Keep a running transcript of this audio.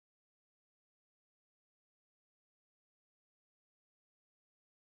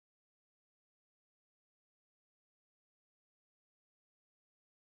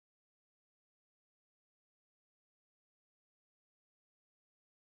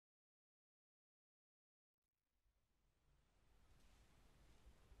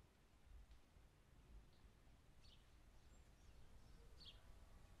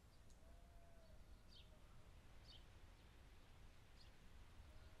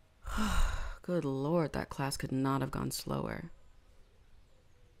Good lord, that class could not have gone slower.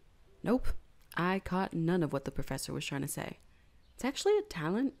 Nope, I caught none of what the professor was trying to say. It's actually a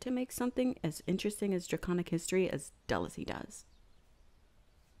talent to make something as interesting as Draconic history as dull as he does.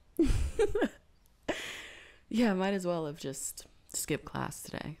 Yeah, might as well have just skipped class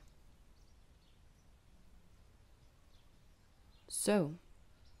today. So,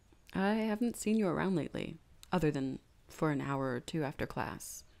 I haven't seen you around lately, other than for an hour or two after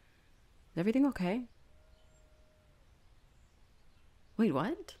class. Is everything okay? Wait,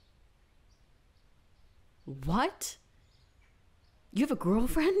 what? What? You have a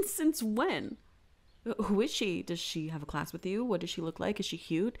girlfriend? Since when? Who is she? Does she have a class with you? What does she look like? Is she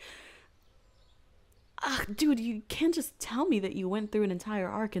cute? Ugh, dude, you can't just tell me that you went through an entire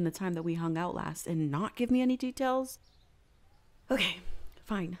arc in the time that we hung out last and not give me any details. Okay,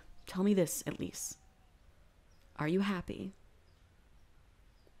 fine. Tell me this, at least. Are you happy?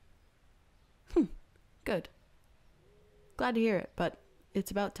 Good. Glad to hear it, but it's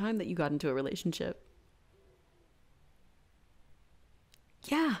about time that you got into a relationship.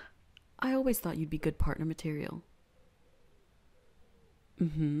 Yeah, I always thought you'd be good partner material.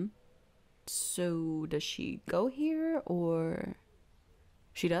 Mm-hmm. So, does she go here, or...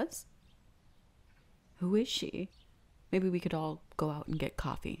 She does? Who is she? Maybe we could all go out and get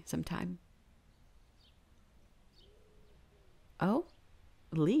coffee sometime. Oh?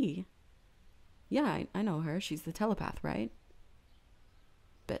 Leigh? Yeah, I know her. She's the telepath, right?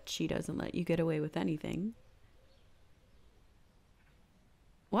 Bet she doesn't let you get away with anything.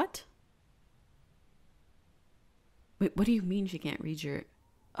 What? Wait, what do you mean she can't read your...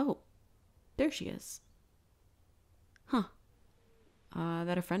 Oh, there she is. Huh.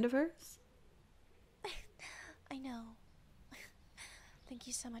 That a friend of hers? I know. Thank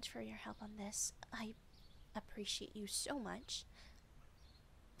you so much for your help on this. I appreciate you so much.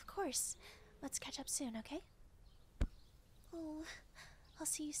 Of course. Let's catch up soon, okay? Oh, I'll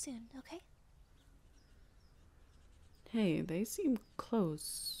see you soon, okay? Hey, they seem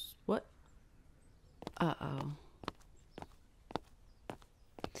close. What? Uh-oh.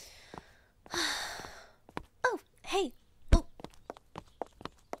 Oh, hey! Oh!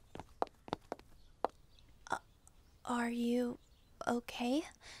 Are you okay?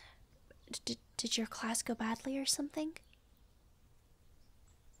 Did your class go badly or something?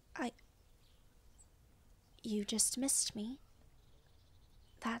 You just missed me.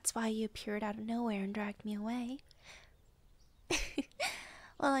 That's why you appeared out of nowhere and dragged me away.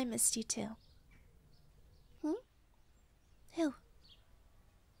 Well, I missed you too. Who?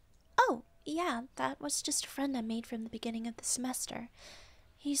 Oh, yeah, that was just a friend I made from the beginning of the semester.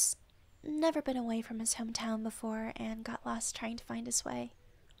 He's never been away from his hometown before and got lost trying to find his way.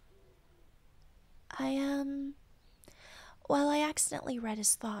 Well, I accidentally read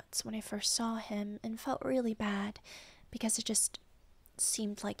his thoughts when I first saw him and felt really bad because it just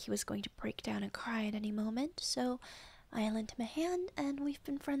seemed like he was going to break down and cry at any moment, so I lent him a hand and we've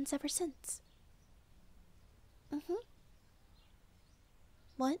been friends ever since.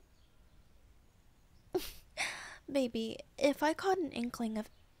 What? Baby, if I caught an inkling of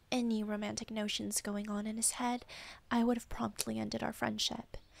any romantic notions going on in his head, I would have promptly ended our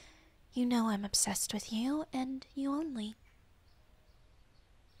friendship. You know I'm obsessed with you, and you only.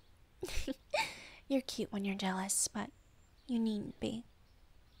 You're cute when you're jealous, but you needn't be.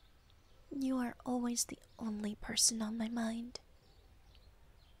 You are always the only person on my mind.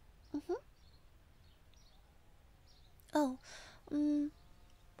 Oh,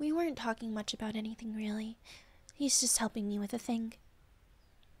 we weren't talking much about anything really. He's just helping me with a thing.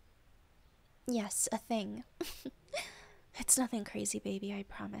 Yes, a thing. It's nothing crazy, baby, I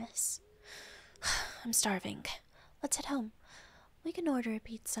promise. I'm starving. Let's head home. We can order a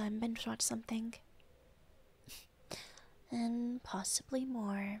pizza and binge watch something. And possibly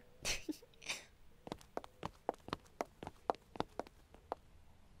more.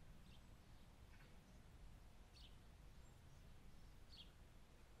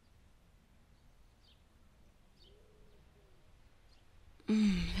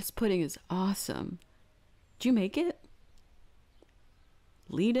 This pudding is awesome. Did you make it?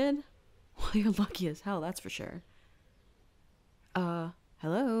 Leigh did? Well, you're lucky as hell, that's for sure.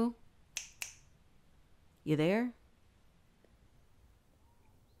 Hello? You there?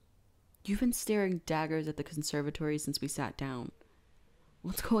 You've been staring daggers at the conservatory since we sat down.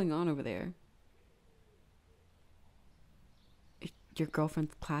 What's going on over there? Your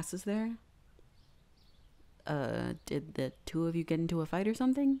girlfriend's class is there? Did the two of you get into a fight or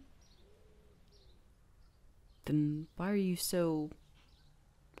something? Then why are you so...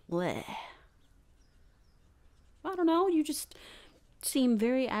 bleh? I don't know, you just seem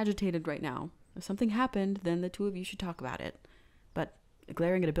very agitated right now. If something happened, then the two of you should talk about it. But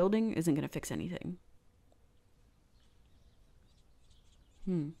glaring at a building isn't going to fix anything.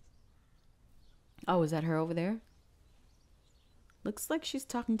 Oh, is that her over there? Looks like she's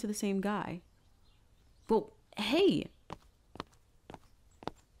talking to the same guy. Well, hey!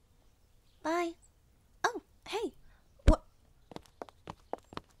 Bye. Oh, hey. What?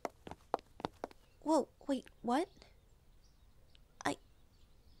 Whoa, wait, what?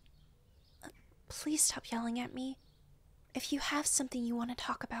 Please stop yelling at me. If you have something you want to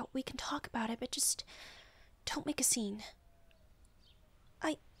talk about, we can talk about it, but just don't make a scene.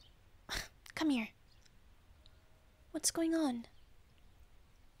 Come here. What's going on?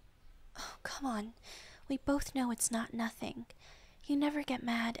 Oh, come on. We both know it's not nothing. You never get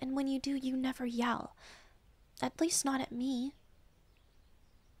mad, and when you do, you never yell. At least not at me.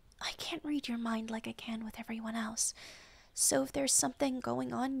 I can't read your mind like I can with everyone else. So if there's something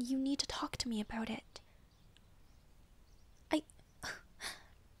going on, you need to talk to me about it.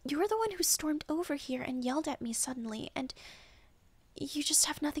 You're the one who stormed over here and yelled at me suddenly, and you just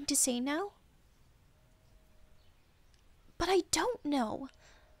have nothing to say now? But I don't know.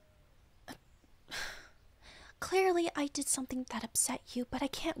 Clearly, I did something that upset you, but I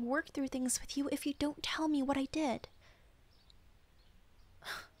can't work through things with you if you don't tell me what I did.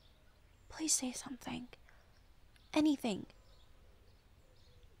 Please say something. Anything.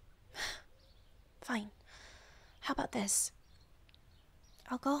 Fine. How about this?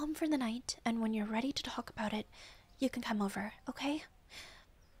 I'll go home for the night, and when you're ready to talk about it, you can come over, okay?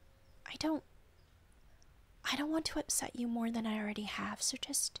 I don't want to upset you more than I already have, so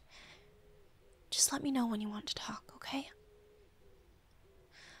just let me know when you want to talk, okay?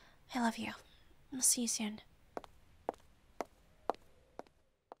 I love you. I'll see you soon.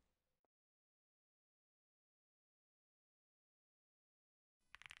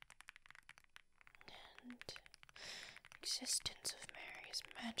 And existence of Mary's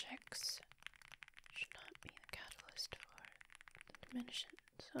magics should not be the catalyst for the diminishment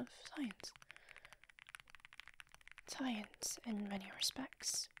of science. Science, in many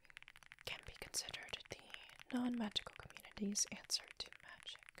respects, can be considered the non-magical community's answer to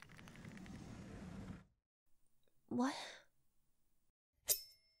magic. What?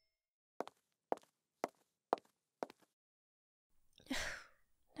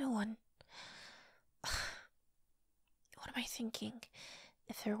 No one. What am I thinking?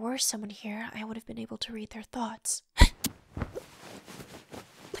 If there were someone here, I would have been able to read their thoughts.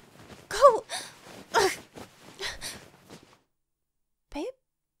 Go! Babe?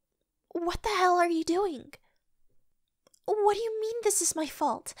 What the hell are you doing? What do you mean this is my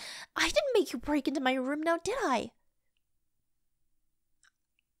fault? I didn't make you break into my room now, did I?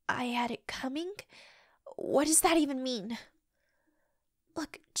 I had it coming? What does that even mean?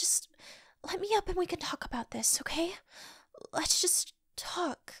 Look, just let me up and we can talk about this, okay? Let's just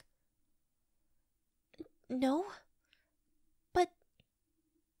talk. No? But...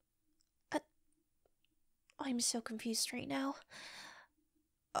 I'm so confused right now.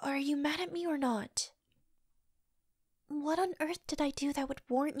 Are you mad at me or not? What on earth did I do that would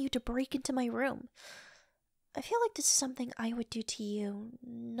warrant you to break into my room? I feel like this is something I would do to you,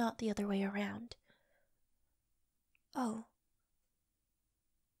 not the other way around. Oh.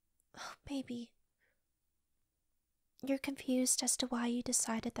 Oh, baby. You're confused as to why you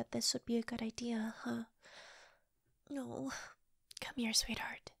decided that this would be a good idea, huh? No. Come here,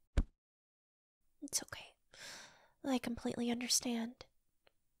 sweetheart. It's okay. I completely understand.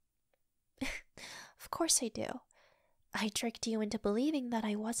 Of course I do. I tricked you into believing that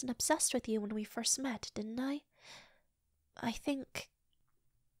I wasn't obsessed with you when we first met, didn't I? I think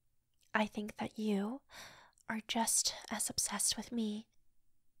that you are just as obsessed with me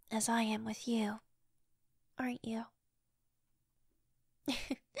as I am with you, aren't you?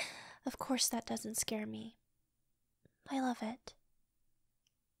 Of course that doesn't scare me. I love it.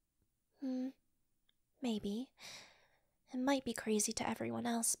 Maybe. It might be crazy to everyone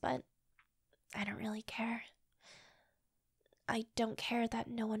else, but I don't really care. I don't care that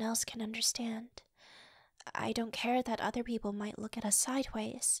no one else can understand. I don't care that other people might look at us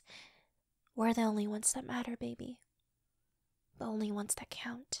sideways. We're the only ones that matter, baby. The only ones that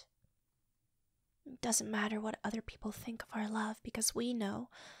count. It doesn't matter what other people think of our love because we know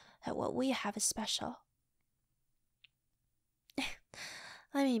that what we have is special.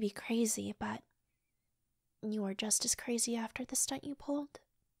 I may be crazy, but you are just as crazy after the stunt you pulled.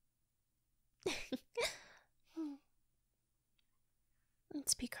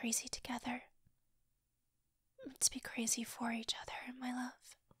 Let's be crazy together. Let's be crazy for each other, my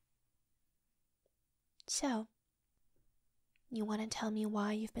love. So, You want to tell me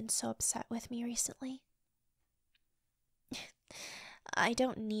why you've been so upset with me recently? I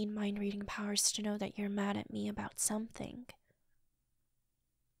don't need mind reading powers to know that you're mad at me about something.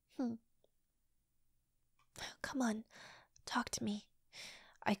 Come on, talk to me.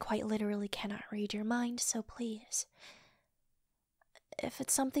 I quite literally cannot read your mind, so please. If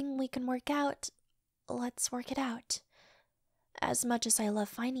it's something we can work out, let's work it out. As much as I love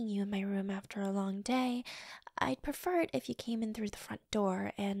finding you in my room after a long day, I'd prefer it if you came in through the front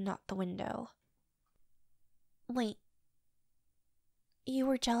door and not the window. Wait. You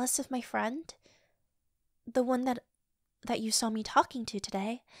were jealous of my friend? The one that you saw me talking to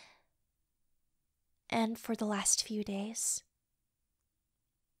today? And for the last few days?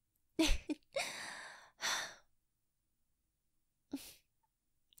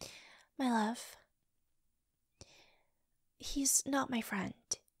 My love. He's not my friend.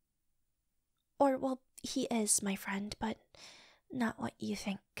 Or, well, he is my friend, but not what you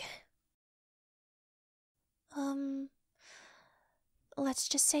think. Let's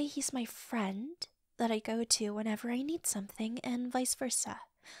just say he's my friend that I go to whenever I need something, and vice versa.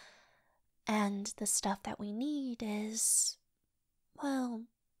 And the stuff that we need is, well,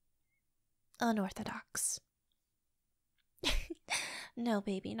 unorthodox. No,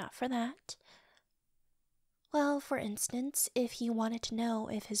 baby, not for that. Well, for instance, if he wanted to know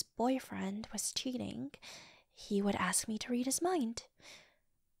if his boyfriend was cheating, he would ask me to read his mind.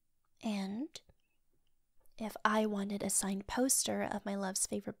 And if I wanted a signed poster of my love's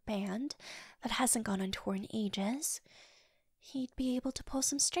favorite band that hasn't gone on tour in ages, he'd be able to pull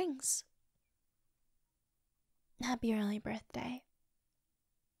some strings. Happy early birthday.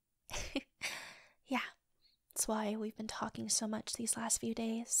 Yeah, that's why we've been talking so much these last few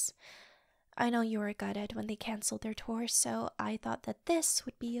days. I know you were gutted when they canceled their tour, so I thought that this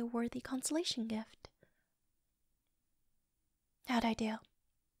would be a worthy consolation gift. How'd I do?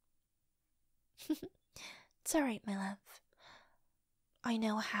 It's alright, my love. I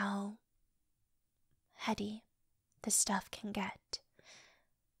know how heady this stuff can get.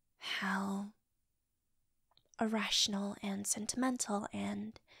 How irrational and sentimental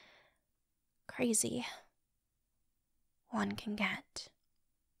and crazy one can get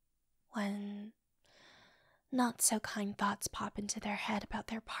when not so kind thoughts pop into their head about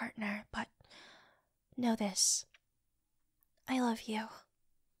their partner, but know this. I love you.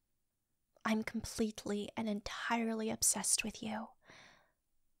 I'm completely and entirely obsessed with you.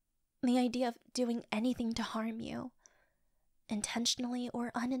 The idea of doing anything to harm you, intentionally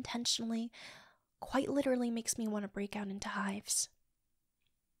or unintentionally, quite literally makes me want to break out into hives.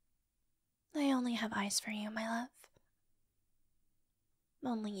 I only have eyes for you, my love.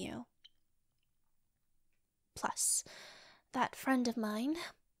 Only you. Plus, that friend of mine,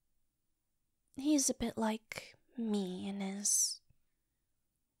 he's a bit like me in his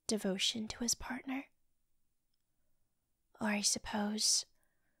devotion to his partner. Or I suppose,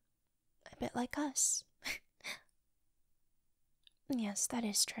 a bit like us. Yes, that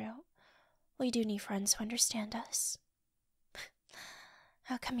is true. We do need friends who understand us.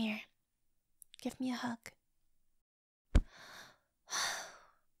 Oh, come here. Give me a hug.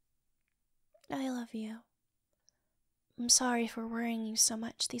 I love you. I'm sorry for worrying you so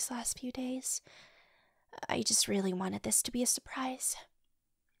much these last few days. I just really wanted this to be a surprise.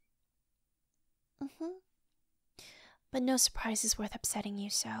 But no surprise is worth upsetting you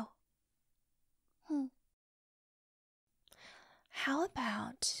so. How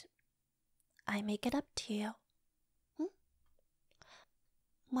about I make it up to you?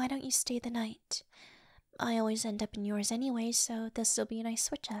 Why don't you stay the night? I always end up in yours anyway, so this'll be a nice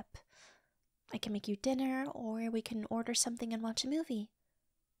switch up. I can make you dinner, or we can order something and watch a movie.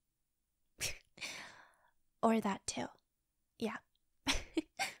 Or that too. Yeah,